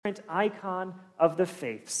icon of the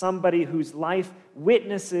faith, somebody whose life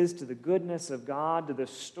witnesses to the goodness of God, to the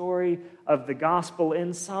story of the gospel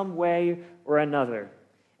in some way or another.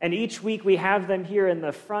 And each week we have them here in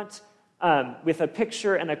the front with a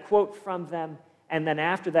picture and a quote from them. And then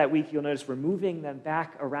after that week, you'll notice we're moving them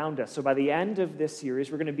back around us. So by the end of this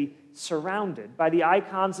series, we're going to be surrounded by the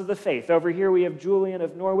icons of the faith. Over here we have Julian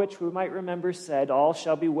of Norwich, who you might remember said, "All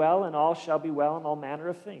shall be well, and all shall be well, and all manner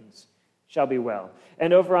of things shall be well."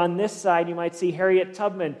 And over on this side, you might see Harriet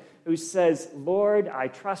Tubman, who says, "Lord, I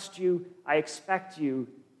trust you. I expect you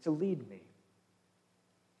to lead me."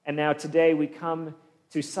 And now today we come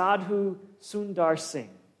to Sadhu Sundar Singh,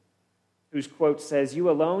 whose quote says, "You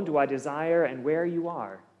alone do I desire, and where you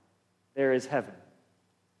are, there is heaven."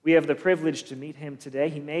 We have the privilege to meet him today.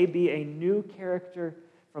 He may be a new character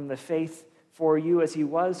from the faith for you as he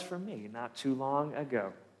was for me not too long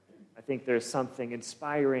ago. I think there's something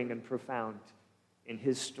inspiring and profound in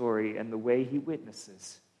his story and the way he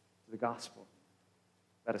witnesses to the gospel.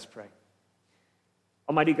 Let us pray.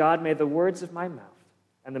 Almighty God, may the words of my mouth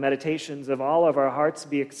and the meditations of all of our hearts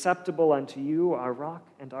be acceptable unto you, our rock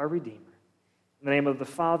and our Redeemer. In the name of the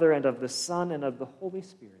Father, and of the Son, and of the Holy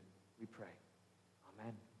Spirit, we pray.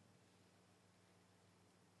 Amen.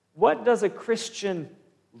 What does a Christian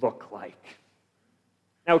look like?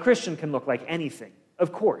 Now, a Christian can look like anything,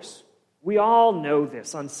 of course. We all know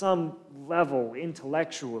this on some level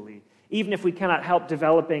intellectually, even if we cannot help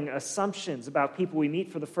developing assumptions about people we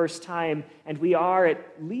meet for the first time, and we are,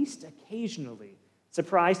 at least occasionally,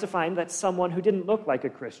 surprised to find that someone who didn't look like a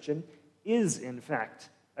Christian is, in fact,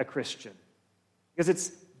 a Christian. Because it's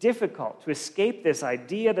difficult to escape this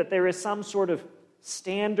idea that there is some sort of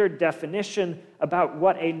standard definition about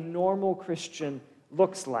what a normal Christian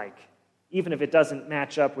looks like, even if it doesn't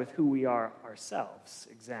match up with who we are ourselves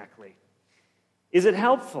exactly. Is it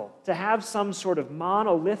helpful to have some sort of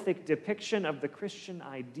monolithic depiction of the Christian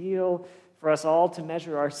ideal for us all to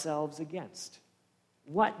measure ourselves against?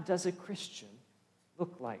 What does a Christian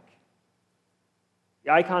look like?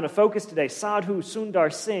 The icon of focus today, Sadhu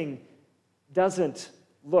Sundar Singh, doesn't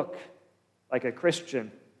look like a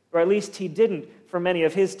Christian, or at least he didn't for many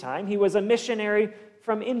of his time. He was a missionary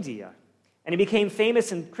from India, and he became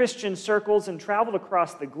famous in Christian circles and traveled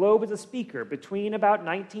across the globe as a speaker between about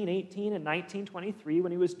 1918 and 1923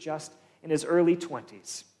 when he was just in his early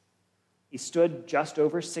 20s. He stood just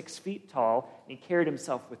over 6 feet tall, and he carried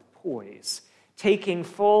himself with poise, taking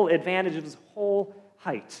full advantage of his whole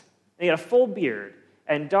height. And he had a full beard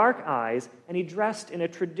and dark eyes, and he dressed in a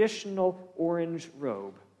traditional orange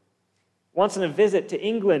robe. Once on a visit to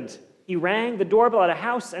England, he rang the doorbell at a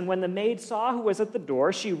house, and when the maid saw who was at the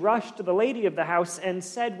door, she rushed to the lady of the house and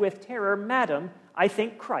said with terror, "Madam, I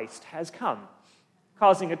think Christ has come,"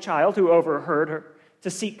 causing a child who overheard her to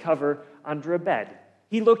seek cover under a bed.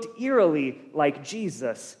 He looked eerily like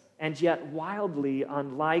Jesus, and yet wildly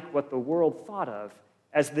unlike what the world thought of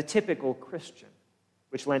as the typical Christian,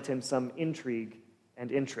 which lent him some intrigue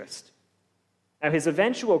and interest. Now, his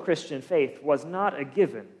eventual Christian faith was not a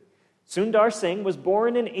given. Sundar Singh was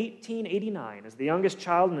born in 1889 as the youngest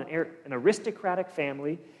child in an aristocratic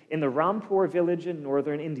family in the Rampur village in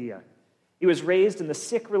northern India. He was raised in the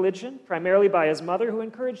Sikh religion, primarily by his mother, who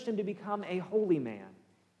encouraged him to become a holy man.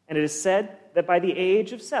 And it is said that by the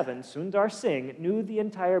age of 7, Sundar Singh knew the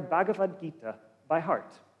entire Bhagavad Gita by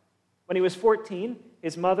heart. When he was 14,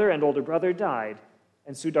 his mother and older brother died,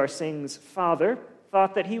 and Sundar Singh's father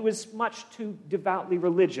thought that he was much too devoutly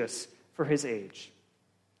religious for his age.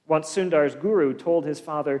 Once Sundar's guru told his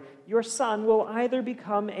father, "Your son will either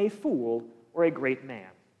become a fool or a great man."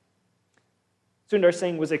 Sundar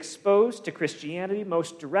Singh was exposed to Christianity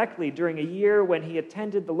most directly during a year when he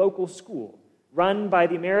attended the local school, run by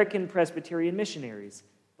the American Presbyterian missionaries,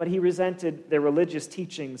 but he resented their religious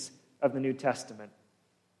teachings of the New Testament.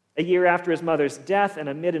 A year after his mother's death, and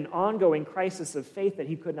amid an ongoing crisis of faith that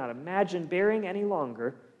he could not imagine bearing any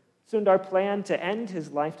longer, Sundar planned to end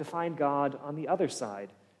his life to find God on the other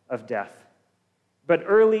side of death. But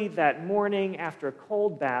early that morning, after a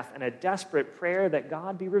cold bath and a desperate prayer that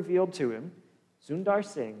God be revealed to him, Sundar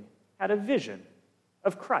Singh had a vision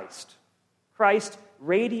of Christ. Christ,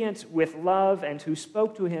 radiant with love, and who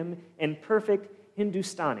spoke to him in perfect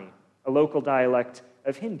Hindustani, a local dialect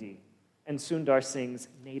of Hindi, and Sundar Singh's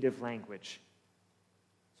native language.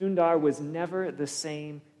 Sundar was never the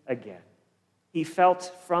same again. He felt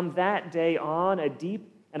from that day on a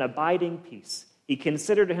deep and abiding peace. He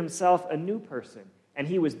considered himself a new person, and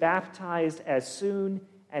he was baptized as soon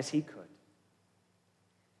as he could.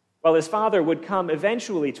 While his father would come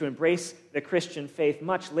eventually to embrace the Christian faith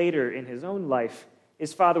much later in his own life,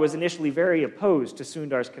 his father was initially very opposed to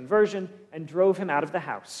Sundar's conversion and drove him out of the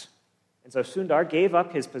house. And so Sundar gave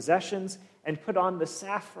up his possessions and put on the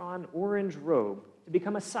saffron orange robe to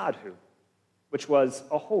become a sadhu, which was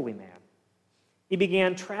a holy man. He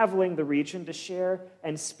began traveling the region to share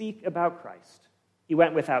and speak about Christ. He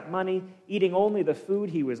went without money, eating only the food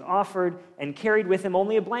he was offered, and carried with him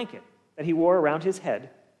only a blanket that he wore around his head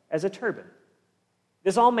as a turban.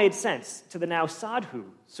 This all made sense to the now sadhu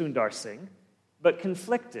Sundar Singh, but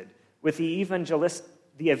conflicted with the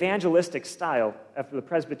evangelistic style of the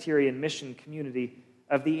Presbyterian mission community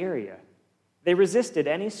of the area. They resisted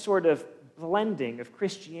any sort of blending of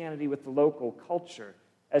Christianity with the local culture,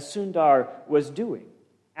 as Sundar was doing,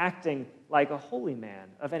 acting like a holy man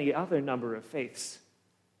of any other number of faiths,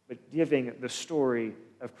 but giving the story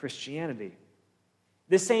of Christianity.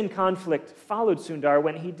 This same conflict followed Sundar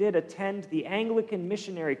when he did attend the Anglican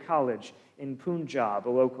Missionary College in Punjab, a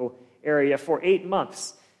local area, for 8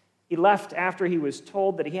 months. He left after he was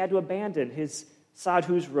told that he had to abandon his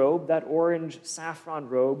sadhu's robe, that orange saffron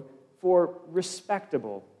robe, for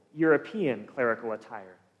respectable European clerical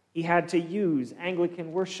attire. He had to use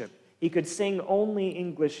Anglican worship. He could sing only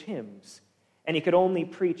English hymns, and he could only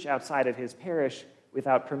preach outside of his parish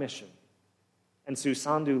without permission. And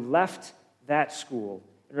Sundar left that school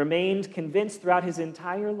and remained convinced throughout his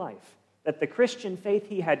entire life that the Christian faith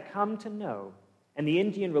he had come to know and the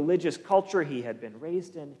Indian religious culture he had been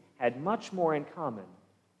raised in had much more in common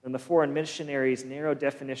than the foreign missionaries' narrow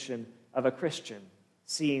definition of a Christian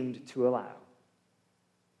seemed to allow.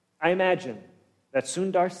 I imagine that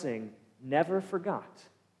Sundar Singh never forgot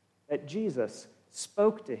that Jesus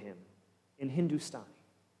spoke to him in Hindustani.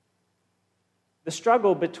 The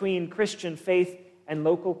struggle between Christian faith and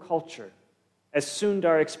local culture, as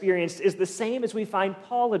Sundar experienced, is the same as we find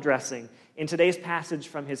Paul addressing in today's passage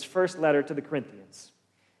from his first letter to the Corinthians.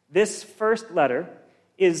 This first letter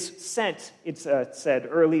is sent, it's said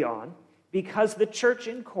early on, because the church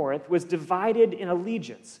in Corinth was divided in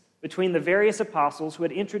allegiance between the various apostles who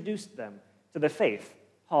had introduced them to the faith,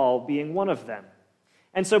 Paul being one of them.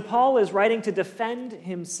 And so Paul is writing to defend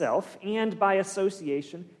himself and, by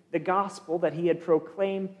association, the gospel that he had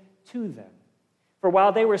proclaimed to them. For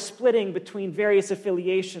while they were splitting between various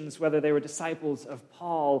affiliations, whether they were disciples of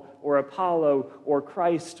Paul or Apollo or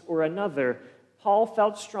Christ or another, Paul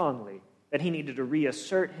felt strongly that he needed to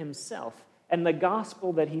reassert himself and the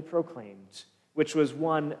gospel that he proclaimed, which was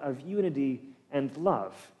one of unity and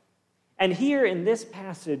love. And here in this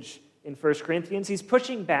passage in 1 Corinthians, he's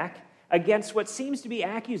pushing back against what seems to be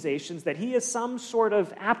accusations that he is some sort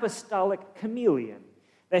of apostolic chameleon,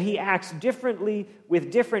 that he acts differently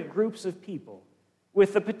with different groups of people,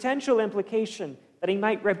 with the potential implication that he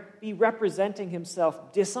might be representing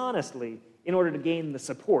himself dishonestly in order to gain the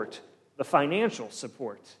support, the financial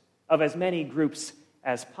support, of as many groups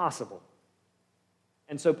as possible.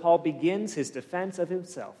 And so Paul begins his defense of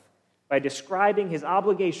himself by describing his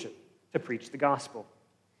obligation to preach the gospel.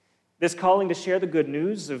 This calling to share the good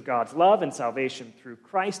news of God's love and salvation through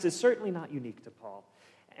Christ is certainly not unique to Paul.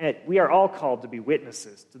 And we are all called to be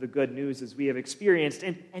witnesses to the good news as we have experienced,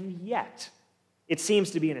 and yet it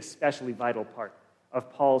seems to be an especially vital part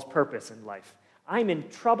of Paul's purpose in life. I'm in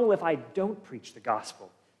trouble if I don't preach the gospel,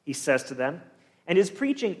 he says to them. And his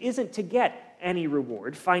preaching isn't to get any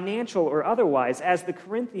reward, financial or otherwise, as the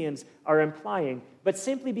Corinthians are implying, but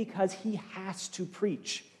simply because he has to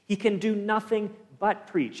preach. He can do nothing but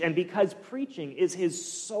preach. And because preaching is his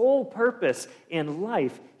sole purpose in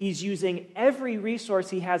life, he's using every resource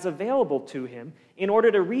he has available to him in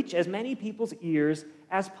order to reach as many people's ears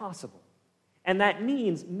as possible. And that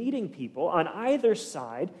means meeting people on either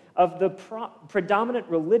side of the predominant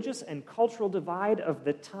religious and cultural divide of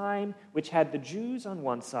the time, which had the Jews on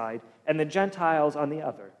one side and the Gentiles on the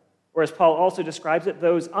other. Or as Paul also describes it,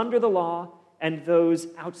 those under the law and those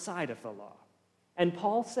outside of the law. And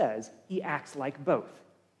Paul says he acts like both.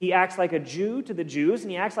 He acts like a Jew to the Jews,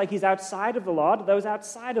 and he acts like he's outside of the law to those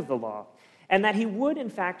outside of the law. And that he would, in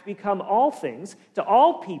fact, become all things to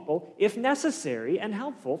all people if necessary and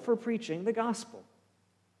helpful for preaching the gospel.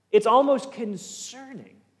 It's almost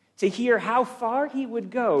concerning to hear how far he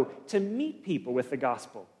would go to meet people with the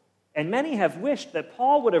gospel. And many have wished that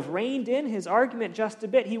Paul would have reined in his argument just a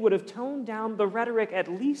bit. He would have toned down the rhetoric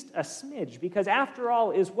at least a smidge, because after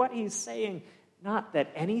all, is what he's saying not that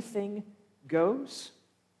anything goes?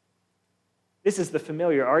 This is the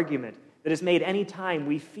familiar argument that is made any time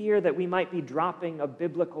we fear that we might be dropping a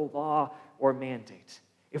biblical law or mandate.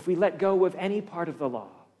 If we let go of any part of the law,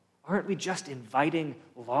 aren't we just inviting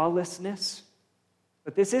lawlessness?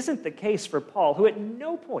 But this isn't the case for Paul, who at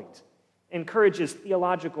no point encourages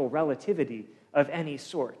theological relativity of any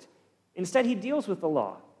sort. Instead, he deals with the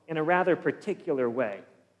law in a rather particular way,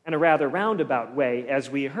 and a rather roundabout way, as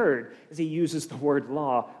we heard, as he uses the word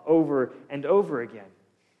law over and over again.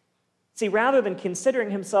 See, rather than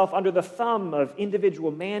considering himself under the thumb of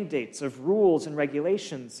individual mandates, of rules and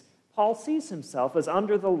regulations, Paul sees himself as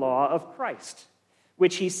under the law of Christ,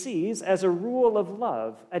 which he sees as a rule of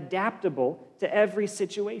love adaptable to every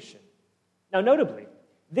situation. Now, notably,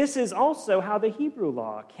 this is also how the Hebrew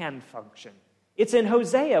law can function. It's in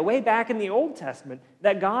Hosea, way back in the Old Testament,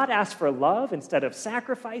 that God asked for love instead of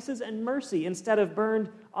sacrifices and mercy instead of burned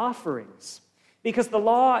offerings. Because the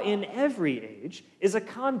law in every age is a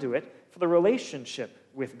conduit for the relationship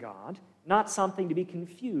with God, not something to be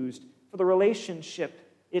confused for the relationship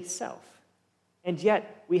itself. And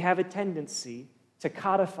yet, we have a tendency to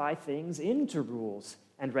codify things into rules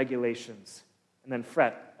and regulations and then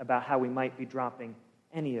fret about how we might be dropping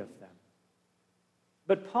any of them.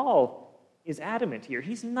 But Paul is adamant here.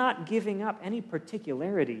 He's not giving up any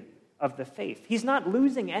particularity of the faith. He's not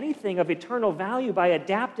losing anything of eternal value by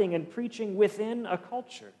adapting and preaching within a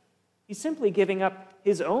culture. He's simply giving up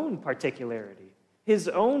his own particularity, his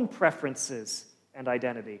own preferences and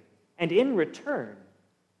identity. And in return,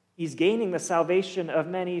 he's gaining the salvation of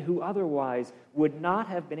many who otherwise would not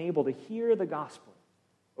have been able to hear the gospel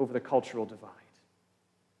over the cultural divide.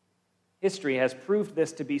 History has proved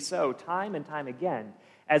this to be so time and time again,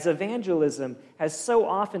 as evangelism has so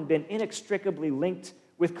often been inextricably linked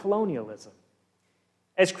with colonialism.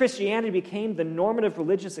 As Christianity became the normative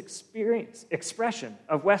religious expression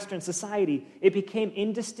of Western society, it became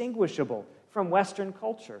indistinguishable from Western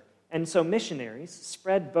culture, and so missionaries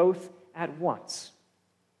spread both at once.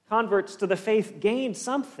 Converts to the faith gained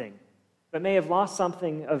something, but may have lost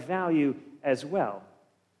something of value as well.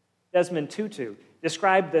 Desmond Tutu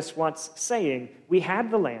described this once, saying, "We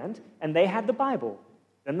had the land, and they had the Bible.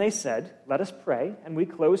 Then they said, 'Let us pray,' and we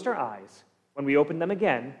closed our eyes. When we opened them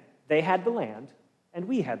again, they had the land, and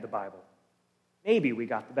we had the Bible. Maybe we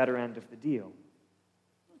got the better end of the deal."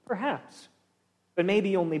 Perhaps, but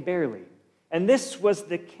maybe only barely. And this was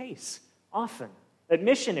the case often, that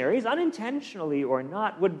missionaries, unintentionally or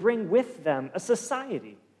not, would bring with them a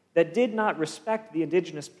society that did not respect the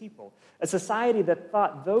indigenous people, a society that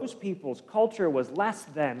thought those people's culture was less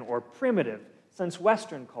than or primitive, since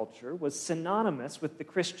Western culture was synonymous with the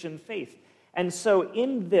Christian faith. And so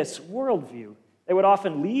in this worldview, they would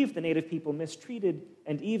often leave the native people mistreated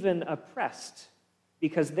and even oppressed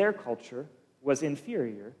because their culture was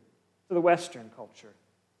inferior to the Western culture.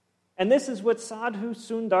 And this is what Sadhu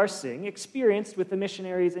Sundar Singh experienced with the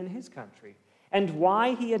missionaries in his country, and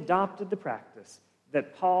why he adopted the practice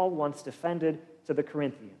that Paul once defended to the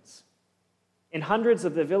Corinthians. In hundreds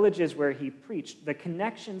of the villages where he preached, the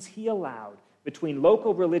connections he allowed between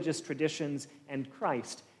local religious traditions and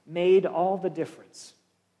Christ made all the difference.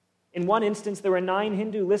 In one instance, there were 9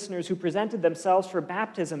 Hindu listeners who presented themselves for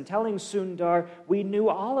baptism, telling Sundar, "We knew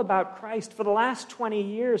all about Christ for the last 20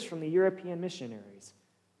 years from the European missionaries,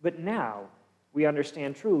 but now we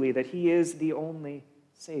understand truly that he is the only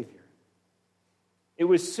Savior." It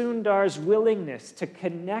was Sundar's willingness to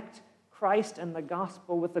connect Christ and the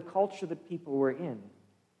gospel with the culture that people were in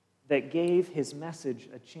that gave his message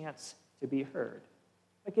a chance to be heard,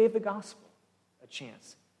 that gave the gospel a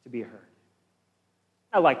chance to be heard.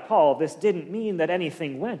 Now, like Paul, this didn't mean that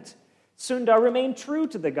anything went. Sundar remained true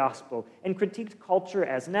to the gospel and critiqued culture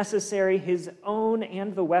as necessary, his own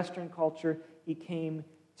and the Western culture he came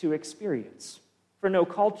to experience. For no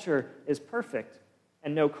culture is perfect,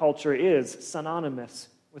 and no culture is synonymous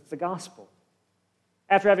with the gospel.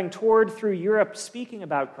 After having toured through Europe speaking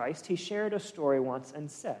about Christ, he shared a story once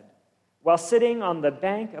and said, "While sitting on the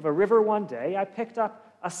bank of a river one day, I picked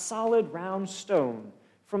up a solid round stone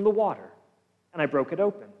from the water, and I broke it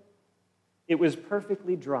open. It was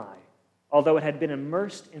perfectly dry, although it had been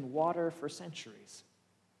immersed in water for centuries.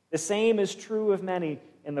 The same is true of many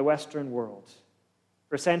in the Western world.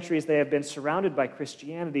 For centuries they have been surrounded by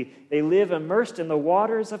Christianity. They live immersed in the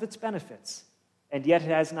waters of its benefits, and yet it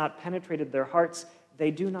has not penetrated their hearts.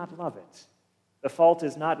 They do not love it. The fault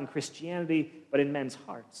is not in Christianity, but in men's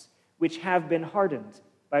hearts, which have been hardened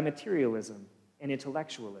by materialism and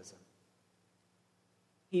intellectualism."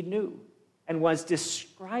 He knew and was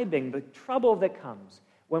describing the trouble that comes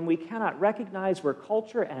when we cannot recognize where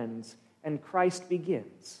culture ends and Christ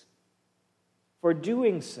begins. For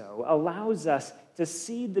doing so allows us to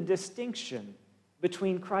see the distinction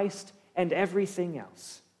between Christ and everything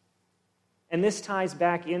else. And this ties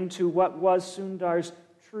back into what was Sundar's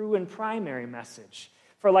true and primary message.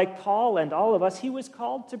 For like Paul and all of us, he was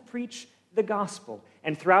called to preach the gospel.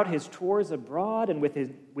 And throughout his tours abroad and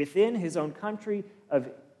within his own country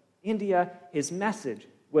of India, his message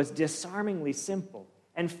was disarmingly simple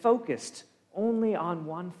and focused only on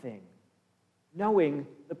one thing: knowing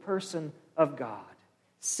the person of God,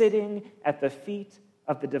 sitting at the feet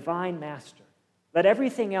of the divine Master. Let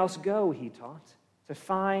everything else go, he taught, to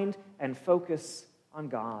find and focus on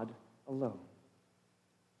God alone.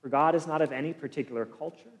 For God is not of any particular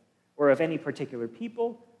culture, or of any particular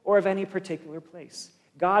people, or of any particular place.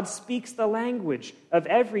 God speaks the language of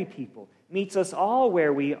every people, meets us all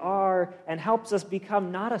where we are, and helps us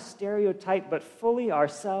become not a stereotype, but fully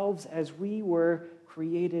ourselves as we were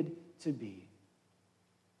created to be.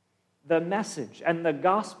 The message and the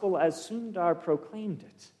gospel, as Sundar proclaimed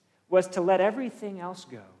it, was to let everything else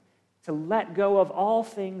go, to let go of all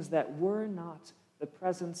things that were not the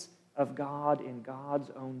presence of God in God's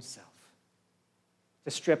own self,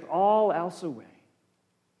 to strip all else away,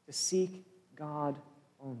 to seek God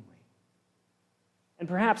only. And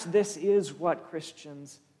perhaps this is what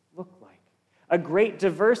Christians look like: a great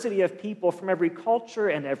diversity of people from every culture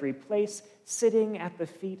and every place sitting at the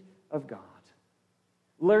feet of God,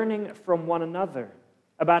 learning from one another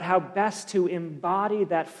about how best to embody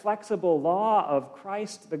that flexible law of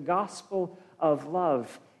Christ, the gospel of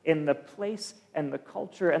love, in the place and the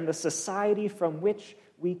culture and the society from which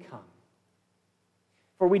we come.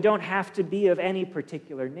 For we don't have to be of any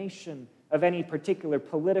particular nation, of any particular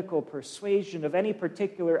political persuasion, of any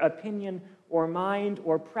particular opinion or mind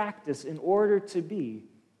or practice in order to be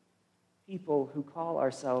people who call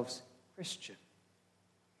ourselves Christian.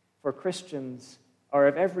 For Christians are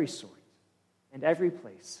of every sort and every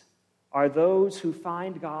place, are those who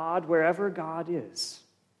find God wherever God is.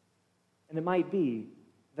 And it might be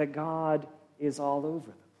that God is all over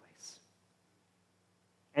the place.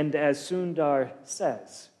 And as Sundar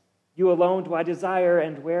says, "You alone do I desire,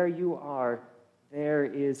 and where you are, there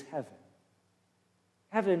is heaven."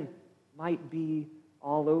 Heaven might be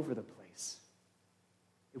all over the place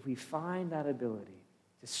if we find that ability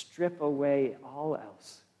to strip away all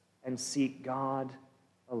else and seek God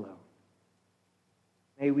alone.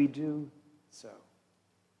 May we do so.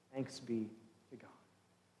 Thanks be to God.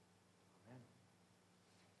 Amen.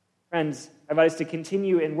 Friends, I invite us to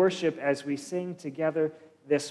continue in worship as we sing together